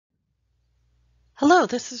Hello,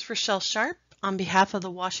 this is Rochelle Sharp on behalf of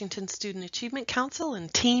the Washington Student Achievement Council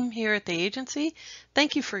and team here at the agency.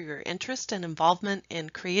 Thank you for your interest and involvement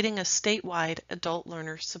in creating a statewide adult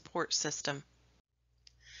learner support system.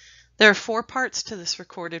 There are 4 parts to this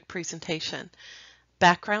recorded presentation: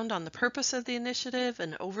 background on the purpose of the initiative,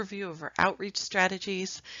 an overview of our outreach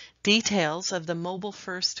strategies, details of the Mobile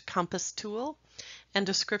First Compass tool, and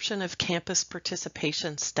description of campus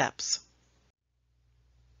participation steps.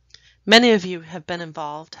 Many of you have been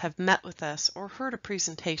involved, have met with us, or heard a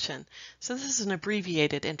presentation, so this is an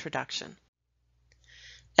abbreviated introduction.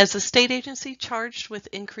 As the state agency charged with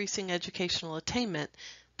increasing educational attainment,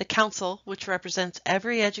 the Council, which represents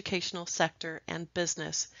every educational sector and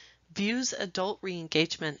business, views adult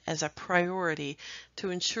re-engagement as a priority to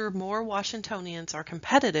ensure more Washingtonians are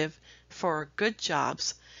competitive for good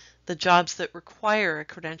jobs, the jobs that require a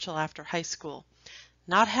credential after high school.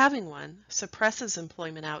 Not having one suppresses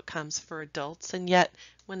employment outcomes for adults, and yet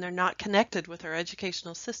when they're not connected with our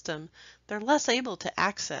educational system, they're less able to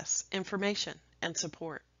access information and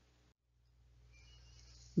support.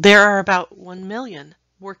 There are about 1 million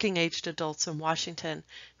working-aged adults in Washington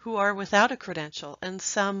who are without a credential and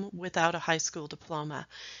some without a high school diploma,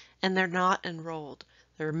 and they're not enrolled.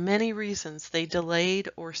 There are many reasons they delayed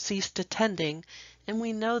or ceased attending, and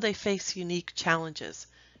we know they face unique challenges,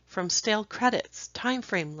 from stale credits, time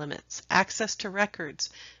frame limits, access to records,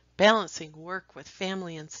 balancing work with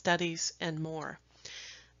family and studies, and more.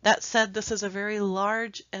 That said, this is a very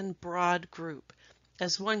large and broad group.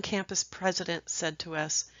 As one campus president said to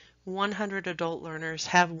us, 100 adult learners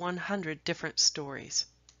have 100 different stories.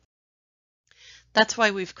 That's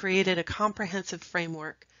why we've created a comprehensive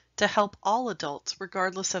framework to help all adults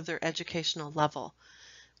regardless of their educational level.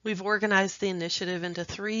 We've organized the initiative into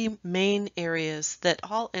 3 main areas that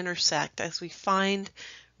all intersect as we find,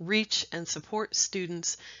 reach, and support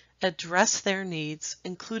students, address their needs,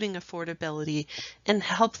 including affordability, and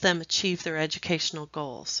help them achieve their educational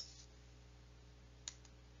goals.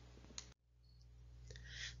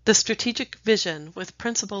 The strategic vision with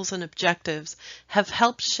principles and objectives have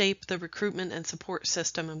helped shape the recruitment and support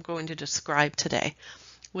system I'm going to describe today,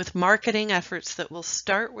 with marketing efforts that will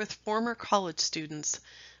start with former college students.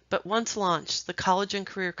 But once launched, the College and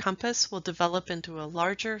Career Compass will develop into a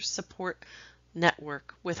larger support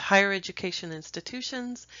network with higher education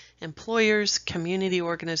institutions, employers, community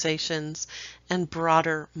organizations, and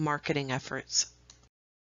broader marketing efforts.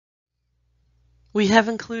 We have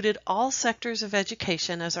included all sectors of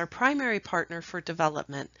education as our primary partner for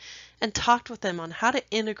development and talked with them on how to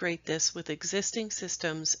integrate this with existing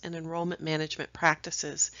systems and enrollment management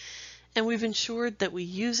practices. And we've ensured that we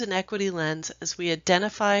use an equity lens as we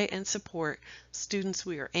identify and support students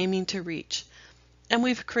we are aiming to reach. And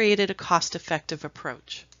we've created a cost-effective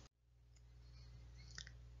approach.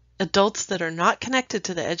 Adults that are not connected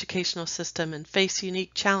to the educational system and face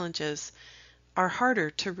unique challenges are harder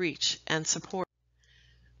to reach and support.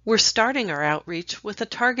 We're starting our outreach with a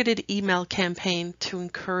targeted email campaign to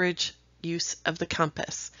encourage use of the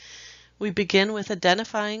Compass. We begin with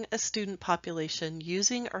identifying a student population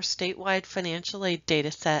using our statewide financial aid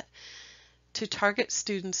data set to target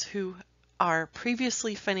students who are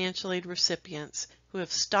previously financial aid recipients who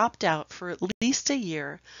have stopped out for at least a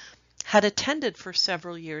year, had attended for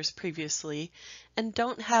several years previously, and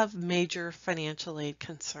don't have major financial aid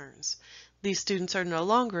concerns. These students are no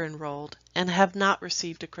longer enrolled and have not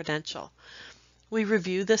received a credential. We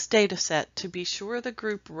review this data set to be sure the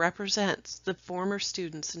group represents the former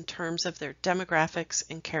students in terms of their demographics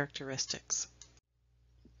and characteristics.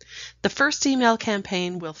 The first email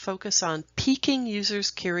campaign will focus on piquing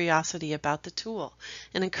users' curiosity about the tool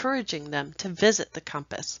and encouraging them to visit the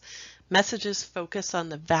Compass. Messages focus on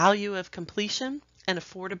the value of completion and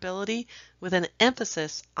affordability with an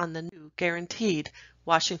emphasis on the new guaranteed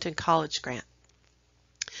Washington College Grant.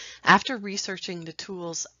 After researching the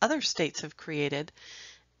tools other states have created,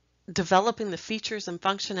 developing the features and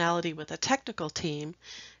functionality with a technical team,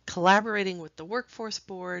 collaborating with the Workforce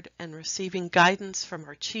Board, and receiving guidance from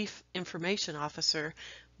our Chief Information Officer,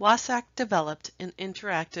 WASAC developed an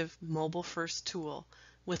interactive mobile-first tool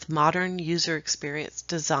with modern user experience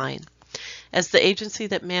design. As the agency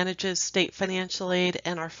that manages state financial aid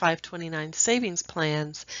and our 529 savings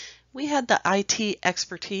plans, we had the IT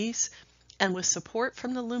expertise, and with support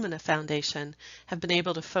from the Lumina Foundation, have been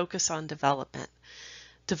able to focus on development.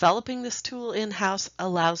 Developing this tool in-house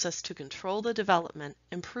allows us to control the development,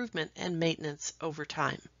 improvement, and maintenance over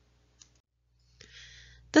time.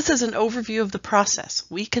 This is an overview of the process.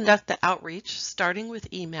 We conduct the outreach, starting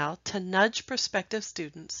with email, to nudge prospective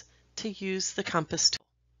students to use the Compass tool.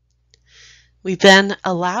 We then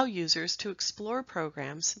allow users to explore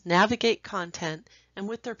programs, navigate content, and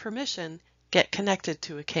with their permission, get connected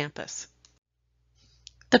to a campus.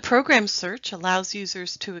 The program search allows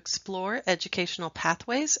users to explore educational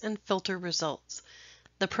pathways and filter results.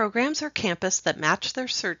 The programs or campus that match their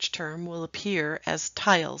search term will appear as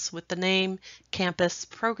tiles with the name, campus,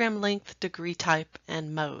 program length, degree type,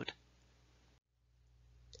 and mode.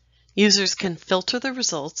 Users can filter the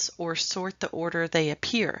results or sort the order they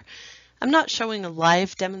appear. I'm not showing a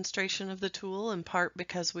live demonstration of the tool, in part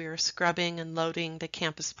because we are scrubbing and loading the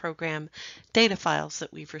campus program data files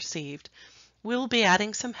that we've received. We'll be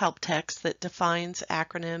adding some help text that defines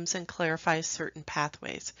acronyms and clarifies certain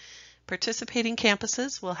pathways. Participating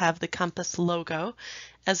campuses will have the Compass logo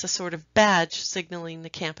as a sort of badge signaling the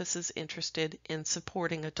campus is interested in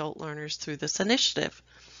supporting adult learners through this initiative.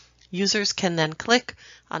 Users can then click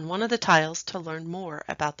on one of the tiles to learn more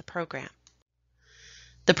about the program.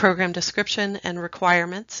 The program description and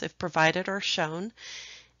requirements, if provided, are shown,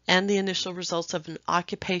 and the initial results of an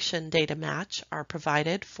occupation data match are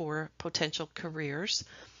provided for potential careers.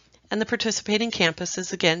 And the participating campus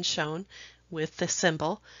is again shown with the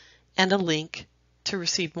symbol and a link to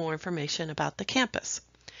receive more information about the campus.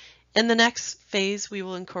 In the next phase, we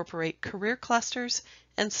will incorporate career clusters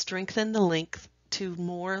and strengthen the link to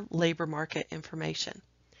more labor market information.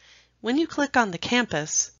 When you click on the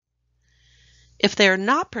campus, if they are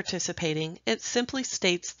not participating, it simply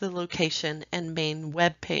states the location and main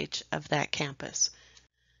web page of that campus.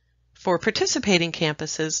 For participating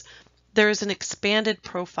campuses, there is an expanded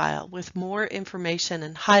profile with more information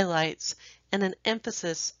and highlights and an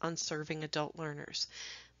emphasis on serving adult learners.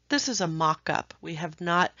 This is a mock-up. We have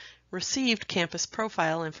not received campus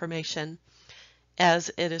profile information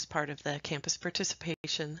as it is part of the campus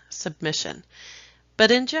participation submission.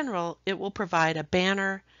 But in general, it will provide a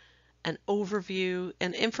banner, an overview,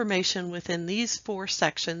 and information within these 4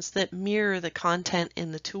 sections that mirror the content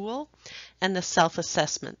in the tool and the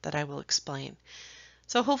self-assessment that I will explain.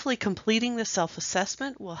 So hopefully completing the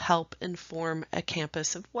self-assessment will help inform a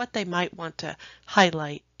campus of what they might want to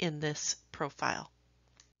highlight in this profile.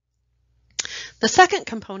 The second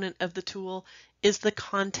component of the tool is the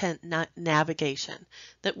content navigation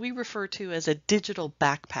that we refer to as a digital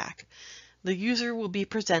backpack. The user will be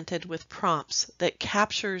presented with prompts that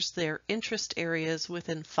captures their interest areas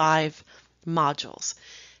within 5 modules: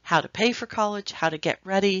 how to pay for college, how to get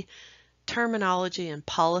ready, terminology and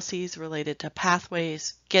policies related to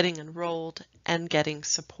pathways, getting enrolled, and getting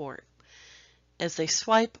support. As they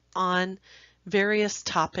swipe on various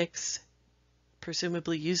topics,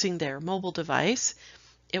 presumably using their mobile device,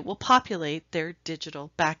 it will populate their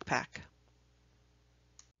digital backpack.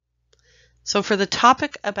 So for the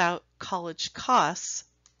topic about college costs,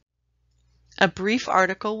 a brief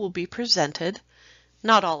article will be presented.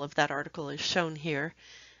 Not all of that article is shown here.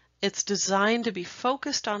 It's designed to be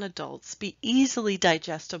focused on adults, be easily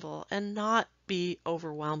digestible, and not be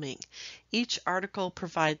overwhelming. Each article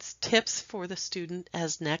provides tips for the student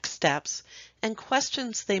as next steps and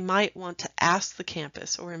questions they might want to ask the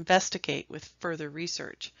campus or investigate with further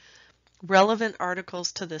research. Relevant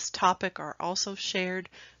articles to this topic are also shared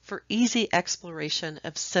for easy exploration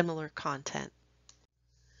of similar content.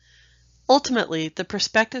 Ultimately, the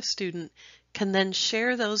prospective student can then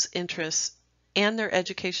share those interests and their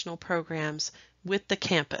educational programs with the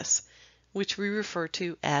campus, which we refer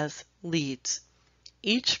to as leads.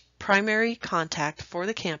 Each primary contact for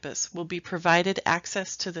the campus will be provided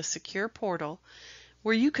access to the secure portal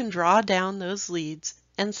where you can draw down those leads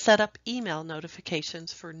and set up email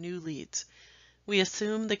notifications for new leads. We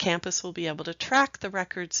assume the campus will be able to track the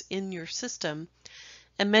records in your system,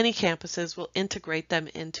 and many campuses will integrate them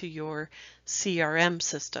into your CRM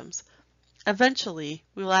systems. Eventually,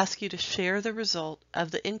 we will ask you to share the result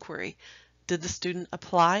of the inquiry. Did the student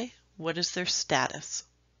apply? What is their status?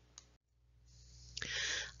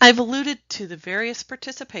 I've alluded to the various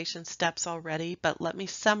participation steps already, but let me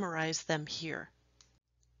summarize them here.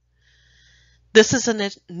 This is an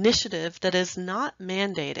initiative that is not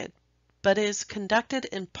mandated, but is conducted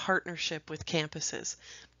in partnership with campuses.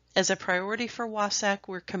 As a priority for WASAC,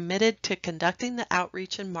 we're committed to conducting the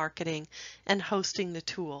outreach and marketing and hosting the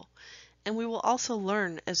tool. And we will also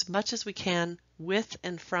learn as much as we can with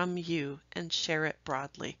and from you and share it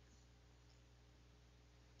broadly.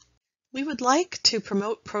 We would like to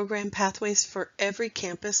promote program pathways for every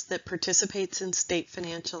campus that participates in state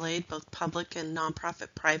financial aid, both public and nonprofit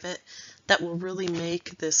private, that will really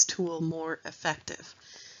make this tool more effective.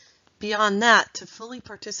 Beyond that, to fully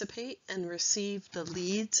participate and receive the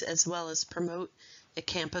leads as well as promote a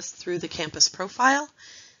campus through the campus profile,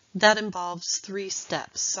 That involves 3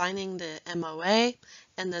 steps: signing the MOA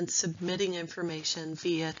and then submitting information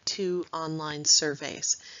via 2 online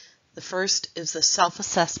surveys. The first is the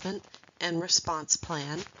self-assessment and response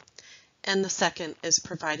plan, and the second is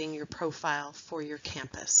providing your profile for your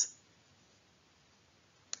campus.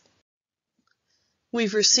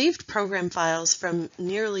 We've received program files from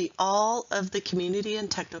nearly all of the community and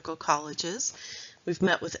technical colleges. We've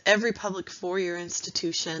met with every public four-year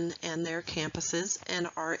institution and their campuses and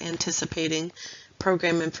are anticipating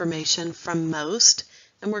program information from most.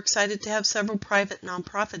 And we're excited to have several private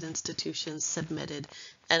nonprofit institutions submitted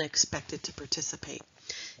and expected to participate.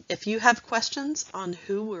 If you have questions on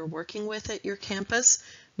who we're working with at your campus,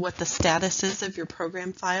 what the status is of your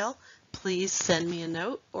program file, please send me a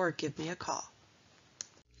note or give me a call.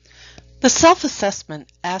 The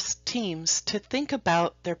self-assessment asks teams to think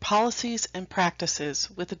about their policies and practices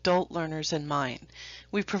with adult learners in mind.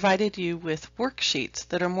 We've provided you with worksheets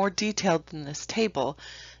that are more detailed than this table,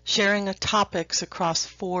 sharing topics across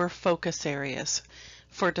 4 focus areas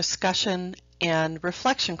for discussion and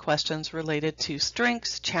reflection questions related to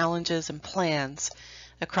strengths, challenges, and plans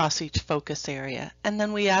across each focus area. And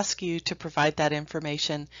then we ask you to provide that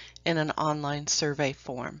information in an online survey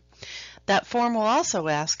form. That form will also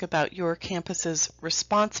ask about your campus's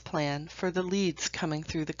response plan for the leads coming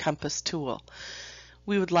through the Compass tool.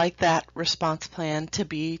 We would like that response plan to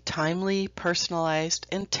be timely, personalized,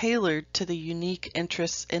 and tailored to the unique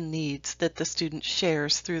interests and needs that the student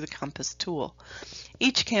shares through the Compass tool.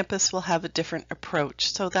 Each campus will have a different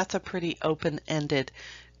approach, so that's a pretty open-ended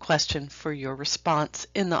question for your response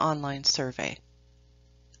in the online survey.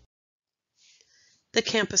 The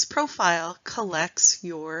campus profile collects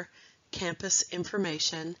your campus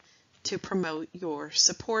information to promote your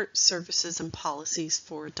support, services, and policies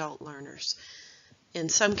for adult learners. In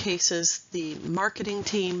some cases, the marketing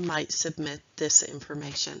team might submit this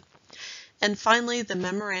information. And finally, the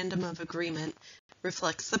Memorandum of Agreement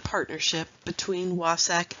reflects the partnership between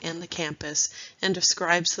WASAC and the campus and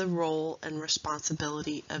describes the role and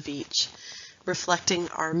responsibility of each, reflecting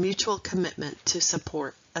our mutual commitment to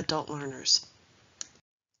support adult learners.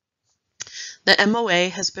 The MOA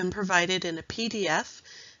has been provided in a PDF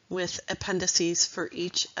with appendices for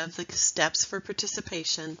each of the steps for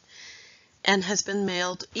participation and has been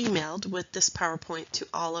emailed with this PowerPoint to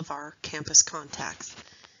all of our campus contacts.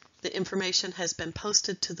 The information has been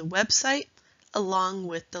posted to the website along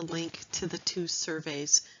with the link to the 2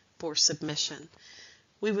 surveys for submission.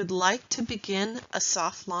 We would like to begin a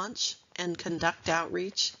soft launch and conduct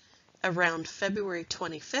outreach around February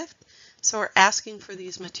 25th, so we're asking for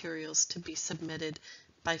these materials to be submitted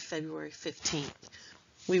by February 15th.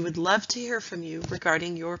 We would love to hear from you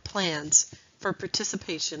regarding your plans for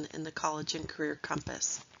participation in the College and Career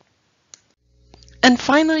Compass. And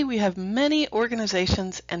finally, we have many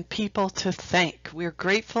organizations and people to thank. We're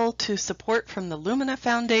grateful to support from the Lumina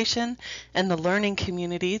Foundation and the learning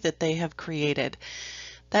community that they have created.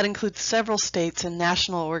 That includes several states and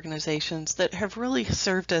national organizations that have really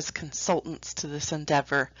served as consultants to this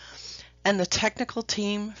endeavor. And the technical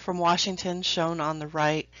team from Washington, shown on the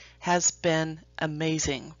right, has been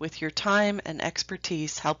amazing with your time and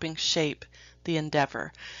expertise helping shape the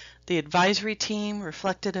endeavor. The advisory team,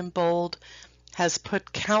 reflected in bold, has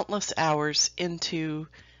put countless hours into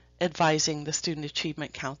advising the Student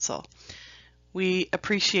Achievement Council. We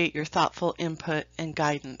appreciate your thoughtful input and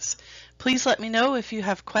guidance. Please let me know if you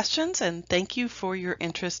have questions, and thank you for your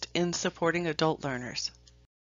interest in supporting adult learners.